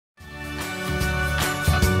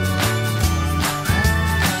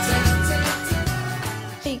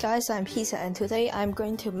guys, I'm Peter, and today I'm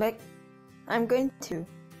going to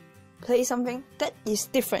play something that is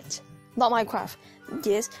different. Not Minecraft.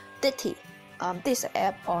 Yes, Ditty. This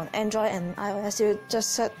app on Android and iOS. You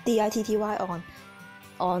just search Ditty on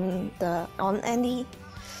any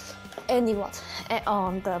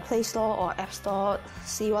on the Play Store or App Store.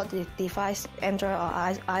 See what the device, Android or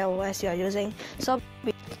iOS you are using. So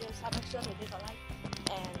make sure to leave a like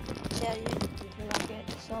and share it if you like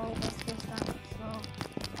it. So let's get started. So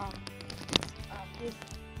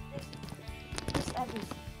this app is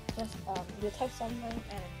just you type something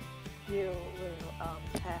and you will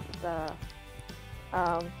have the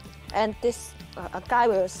and this a guy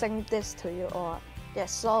will sing this to you, or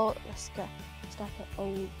yes. So let's get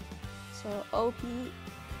started. So OP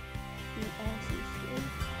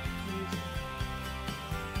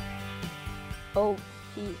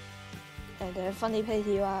and then funny pay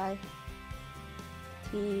TY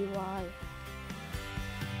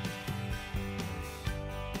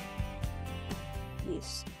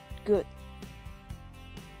is good,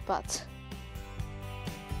 but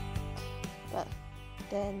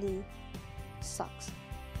Danny sucks.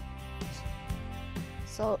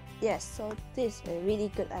 So yes, so this is a really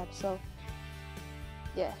good app. So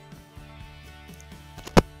yeah,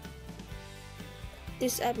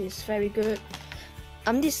 this app is very good.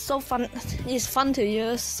 This is so fun. It's fun to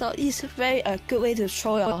use. So it's very a good way to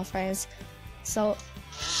show your friends. So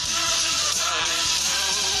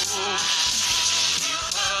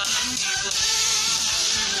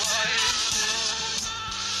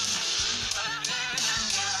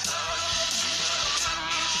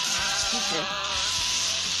okay.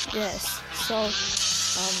 Yes. So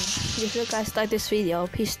if you guys like this video,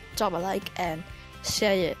 please drop a like and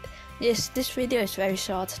share it. Yes, this video is very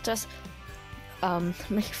short. Just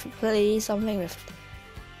play something with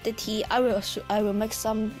Ditty. I will make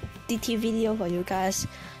some Ditty video for you guys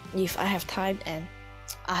if I have time, and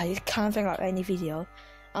I can't think of any video.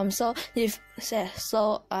 So if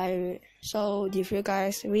you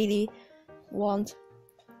guys really want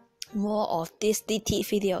more of this Ditty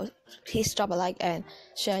video, please drop a like and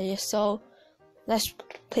share it. So let's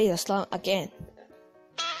play the song again.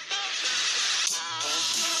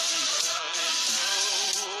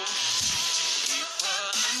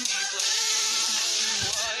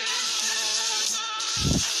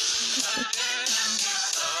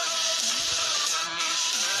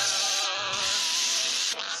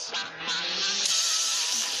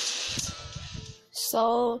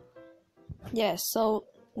 So yes, so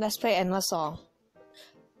let's play another song.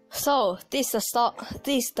 So this is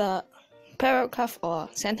the paragraph or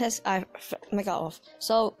sentence I make out of.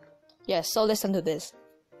 So yes, so listen to this.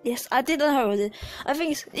 Yes, I didn't hear it. I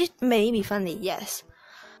think it may be funny. Yes.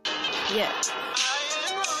 Yeah.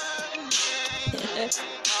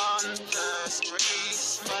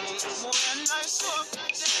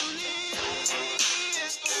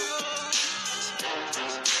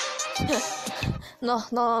 No,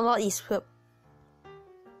 not East Club.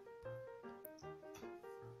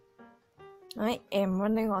 I am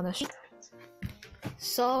running on a street.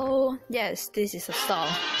 So yes, this is a song.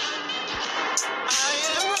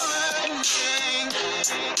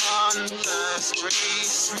 On the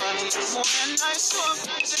streets,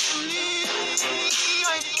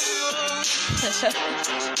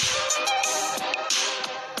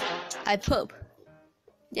 I poop.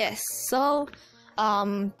 Yes, so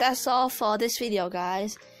that's all for this video,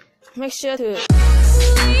 guys. Make sure to